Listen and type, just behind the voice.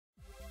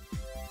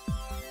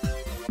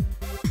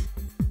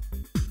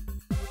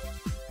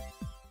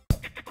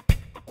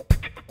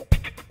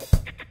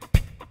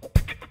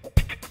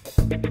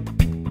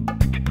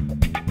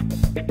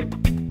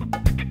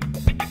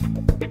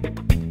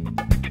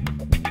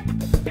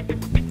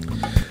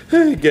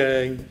Hey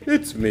gang,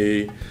 it's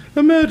me,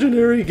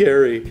 Imaginary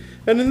Gary,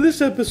 and in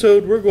this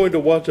episode we're going to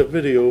watch a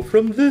video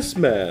from this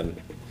man,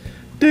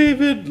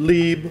 David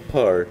Lieb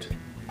Hart.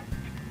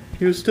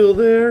 You still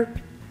there?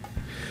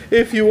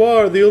 If you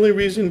are, the only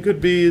reason could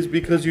be is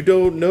because you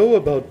don't know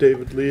about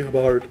David Lieb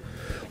Hart,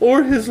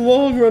 or his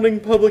long-running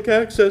public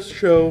access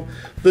show,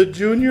 the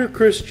Junior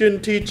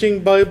Christian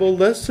Teaching Bible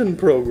Lesson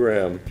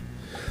Program.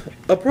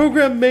 A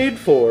program made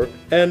for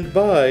and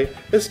by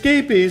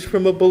escapees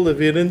from a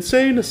Bolivian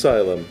insane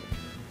asylum.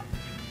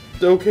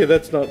 Okay,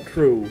 that's not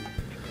true,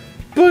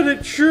 but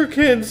it sure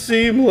can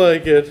seem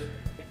like it.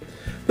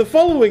 The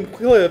following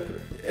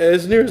clip,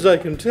 as near as I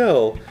can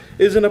tell,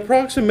 is an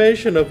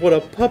approximation of what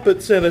a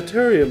puppet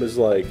sanitarium is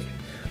like.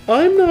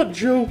 I'm not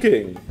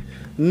joking.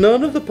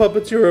 None of the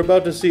puppets you're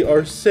about to see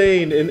are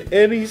sane in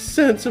any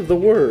sense of the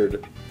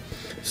word.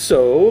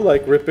 So,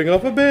 like ripping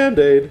off a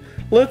Band-Aid,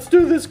 let's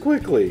do this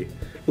quickly.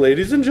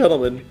 Ladies and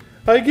gentlemen,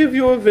 I give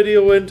you a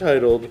video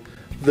entitled,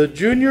 The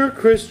Junior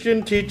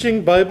Christian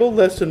Teaching Bible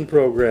Lesson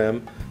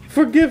Program,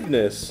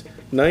 Forgiveness,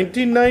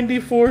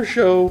 1994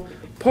 Show,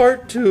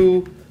 Part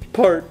 2,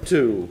 Part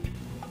 2.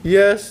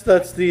 Yes,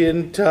 that's the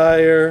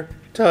entire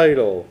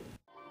title.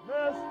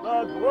 Miss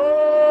the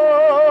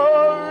glories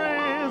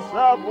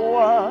of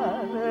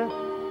one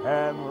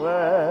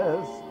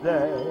endless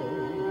day.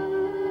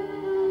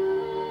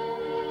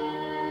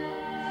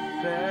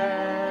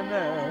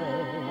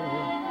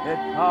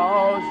 It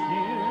calls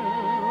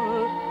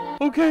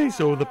you. Okay,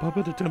 so the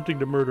puppet attempting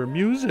to murder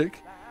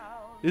music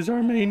is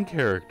our main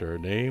character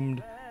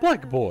named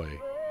Black Boy.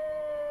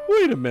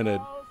 Wait a minute,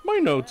 my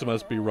notes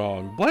must be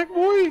wrong. Black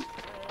Boy?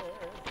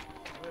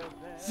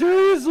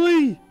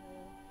 Seriously?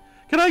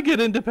 Can I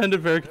get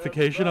independent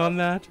verification on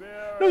that?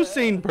 No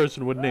sane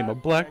person would name a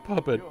black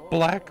puppet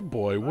Black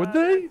Boy, would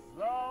they?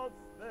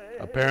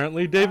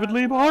 Apparently David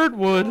Lieb Hart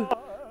would.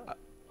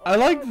 I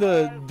like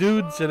the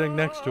dude sitting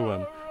next to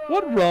him.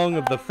 What rung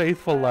of the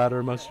faithful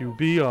ladder must you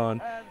be on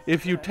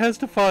if you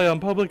testify on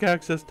public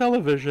access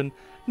television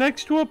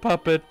next to a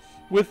puppet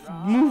with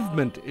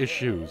movement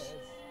issues?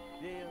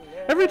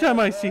 Every time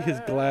I see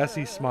his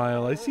glassy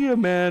smile, I see a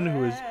man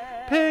who is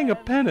paying a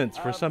penance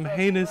for some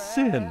heinous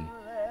sin.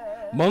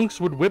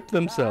 Monks would whip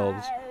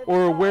themselves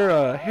or wear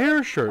a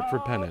hair shirt for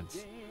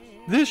penance.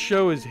 This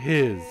show is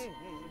his,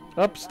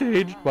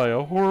 upstaged by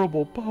a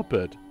horrible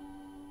puppet.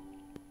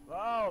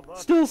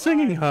 Still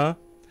singing, huh?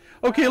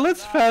 Okay,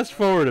 let's fast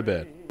forward a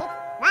bit.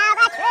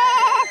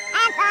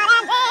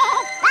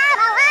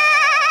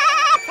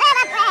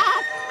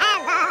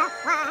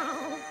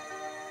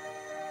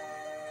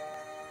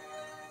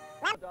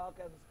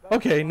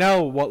 Okay, now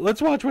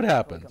let's watch what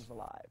happens.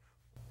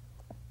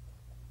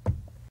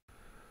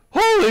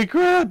 Holy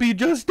crap, he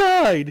just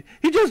died!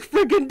 He just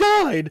freaking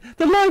died!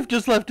 The life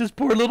just left his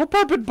poor little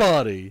puppet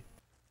body!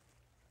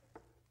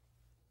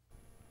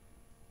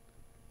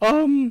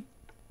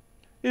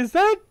 Is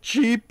that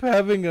Cheap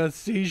having a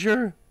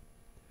seizure?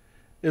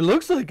 It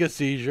looks like a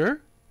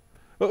seizure.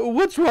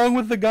 What's wrong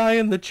with the guy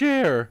in the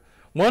chair?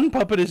 One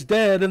puppet is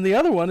dead and the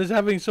other one is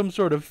having some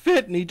sort of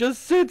fit and he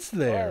just sits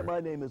there. Hi,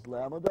 my name is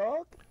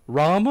Lamadog.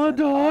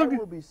 Ramadog? I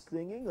will be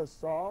singing a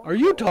song. Are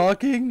you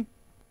talking?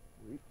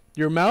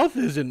 Your mouth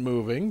isn't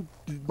moving.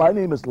 My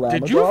name is Lamadog.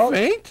 Did you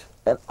faint?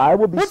 And I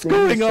will be What's singing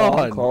going a song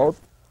on? called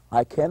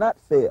I Cannot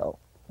Fail.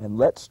 And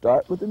let's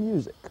start with the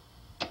music.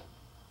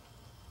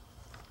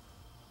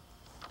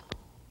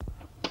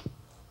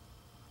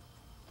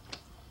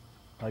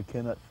 I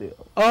cannot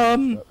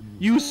fail.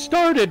 You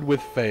started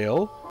with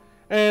fail,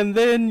 and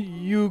then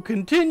you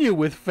continue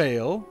with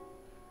fail,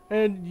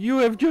 and you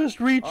have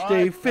just reached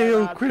a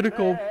fail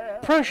critical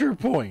pressure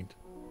point.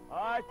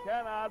 I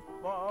cannot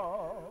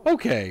fall.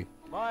 Okay,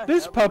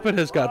 this puppet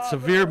has got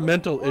severe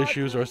mental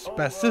issues or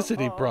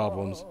spasticity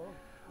problems.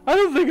 I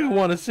don't think I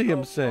want to see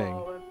him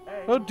sing.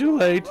 Oh, too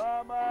late.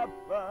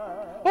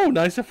 Oh,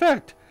 nice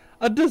effect.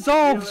 A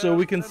dissolve so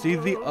we can see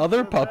the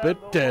other puppet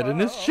dead in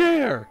his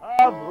chair.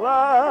 Of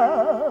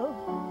love,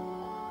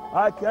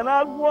 I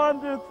cannot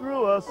wander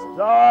through a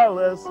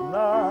starless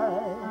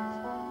night,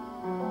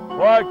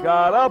 for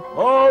God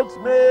upholds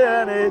me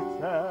in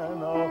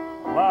eternal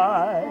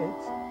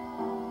light.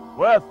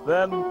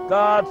 Within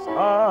God's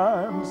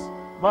arms,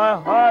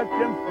 my heart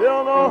can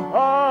feel no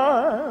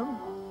harm.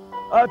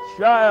 A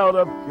child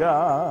of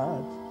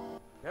God.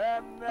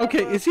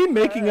 Okay, is he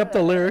making up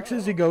the lyrics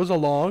as he goes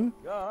along?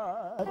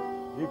 God,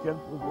 you can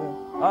prevent.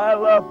 I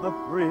love the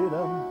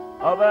freedom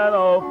of an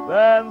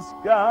open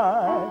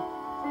sky,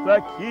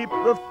 to keep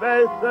the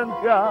faith in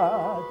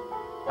God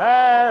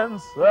and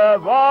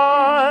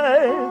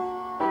survive.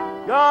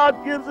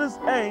 God gives his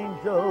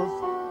angels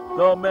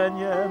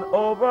dominion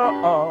over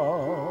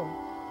all.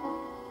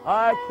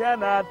 I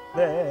cannot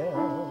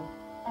fail.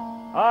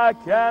 I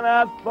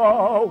cannot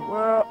fall.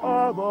 Where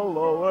are the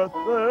lower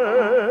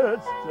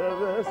thirds to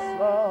this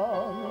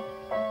song?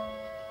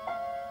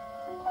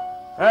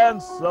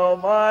 And so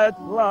might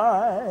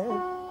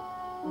life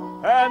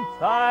and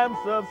times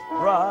of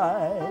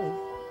strife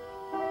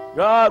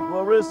God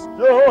will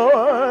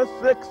restore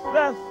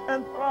success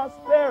and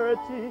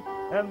prosperity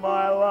in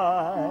my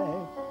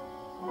life.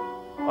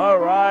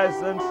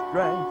 Arise in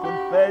strength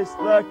and face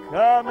the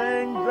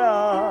coming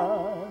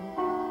dawn.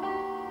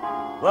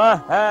 The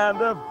hand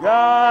of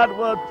God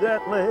will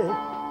gently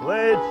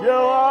lead you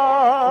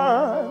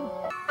on.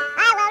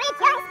 I will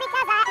rejoice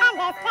because I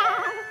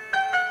understand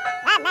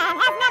that man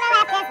has never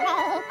left his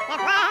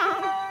native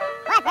land.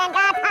 Within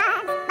God's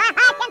arms, my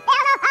heart can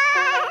feel no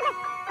harm.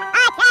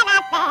 I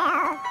cannot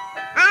fail.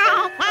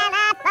 I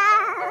cannot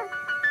fall.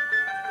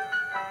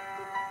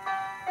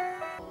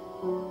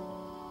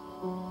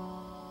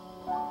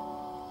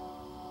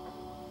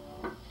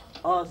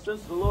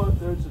 Since the lower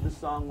thirds of the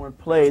song weren't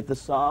played, the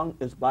song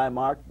is by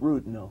Mark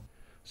Brudno.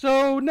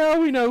 So now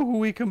we know who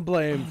we can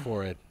blame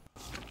for it.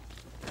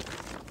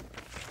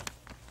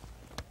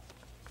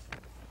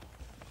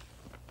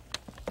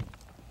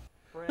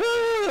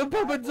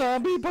 Puppet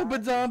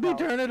zombie,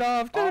 turn it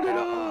off, turn it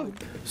off!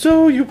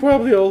 So you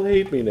probably all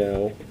hate me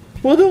now.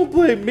 Well, don't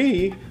blame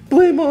me.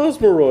 Blame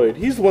Osmoroid.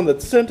 He's the one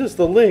that sent us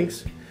the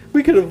links.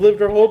 We could have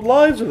lived our whole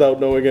lives without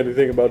knowing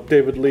anything about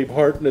David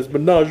Liebhart and his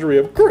menagerie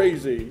of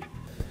crazy.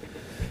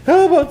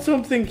 How about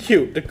something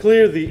cute to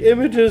clear the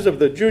images of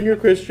the Junior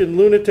Christian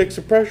Lunatic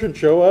Suppression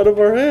Show out of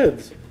our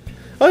heads?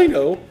 I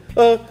know.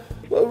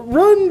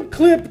 Run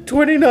clip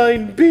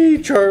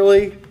 29B,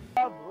 Charlie.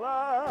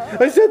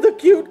 I said the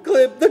cute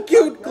clip, the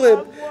cute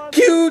clip.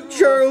 Cute,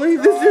 Charlie,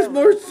 this is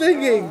more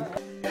singing.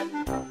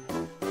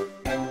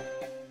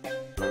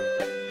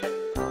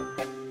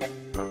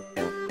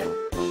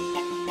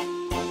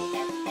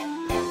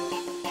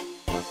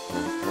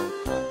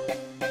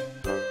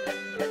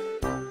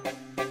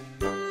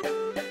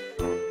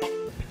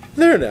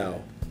 There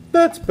now.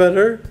 That's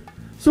better.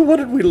 So what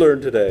did we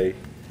learn today?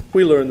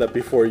 We learned that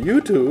before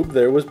YouTube,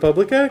 there was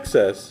public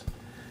access.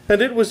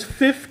 And it was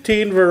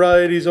 15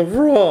 varieties of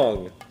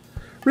wrong.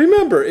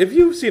 Remember, if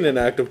you've seen an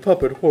act of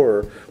puppet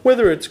horror,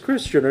 whether it's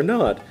Christian or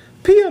not,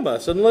 PM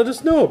us and let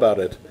us know about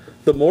it.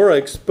 The more I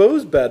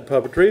expose bad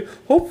puppetry,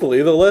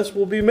 hopefully the less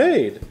will be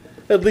made.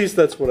 At least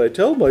that's what I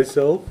tell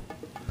myself.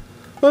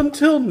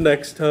 Until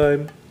next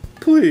time,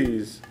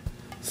 please,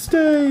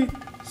 stay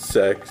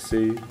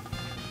sexy.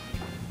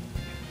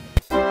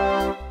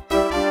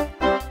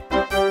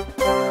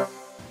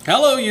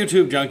 Hello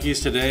YouTube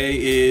junkies, today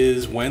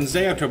is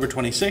Wednesday, October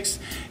 26th,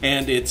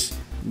 and it's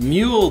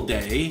Mule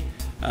Day,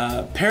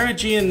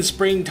 Perigean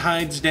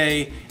Springtides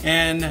Day,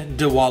 and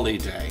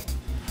Diwali Day.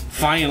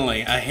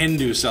 Finally, a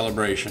Hindu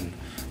celebration.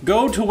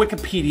 Go to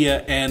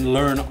Wikipedia and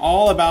learn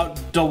all about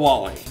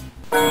Diwali.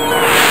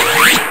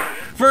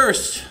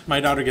 First, my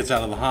daughter gets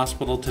out of the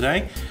hospital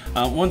today.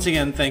 Once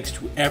again, thanks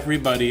to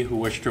everybody who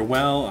wished her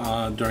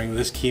well during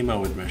this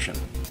chemo admission.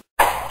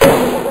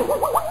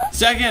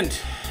 Second,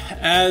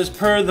 as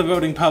per the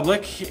voting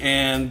public,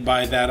 and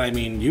by that I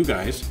mean you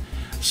guys,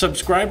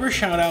 subscriber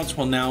shoutouts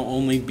will now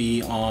only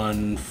be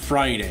on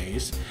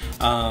Fridays,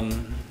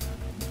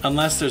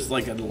 unless there's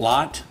like a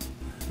lot,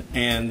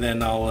 and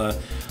then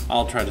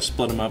I'll try to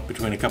split them up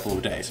between a couple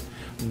of days.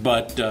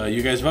 But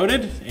you guys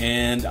voted,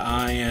 and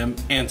I am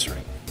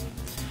answering.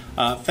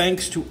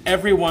 Thanks to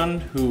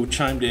everyone who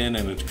chimed in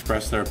and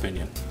expressed their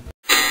opinion.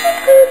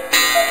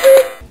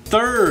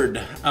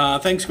 Third,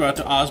 thanks go out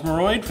to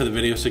Osmoroid for the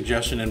video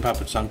suggestion in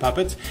Puppets on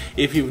Puppets.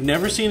 If you've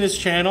never seen his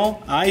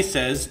channel, I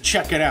says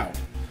check it out.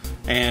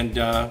 And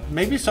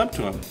maybe sub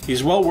to him.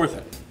 He's well worth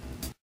it.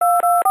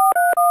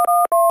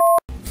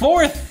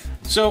 Fourth,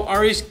 so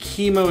Ari's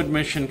chemo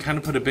admission kind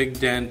of put a big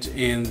dent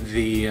in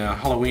the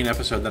Halloween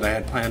episode that I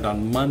had planned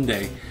on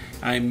Monday.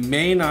 I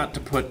may not to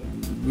put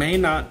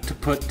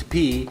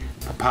pee,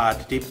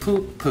 papa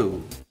poo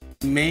poo.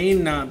 May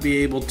not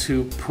be able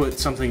to put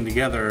something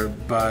together,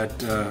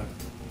 but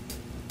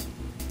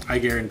I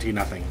guarantee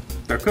nothing.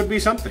 There could be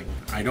something.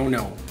 I don't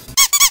know.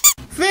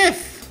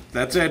 Fifth!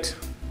 That's it.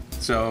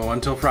 So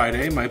until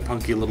Friday, my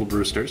punky little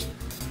Brewsters,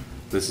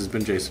 this has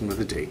been Jason with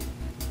a D.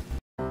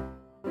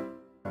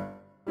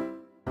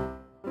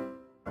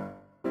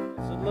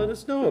 So let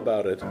us know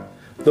about it.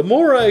 The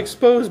more I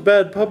expose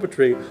bad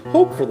puppetry,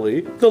 hopefully,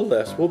 the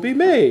less will be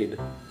made.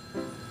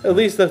 At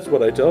least that's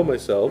what I tell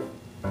myself.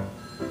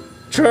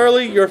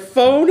 Charlie, your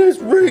phone is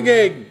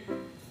ringing!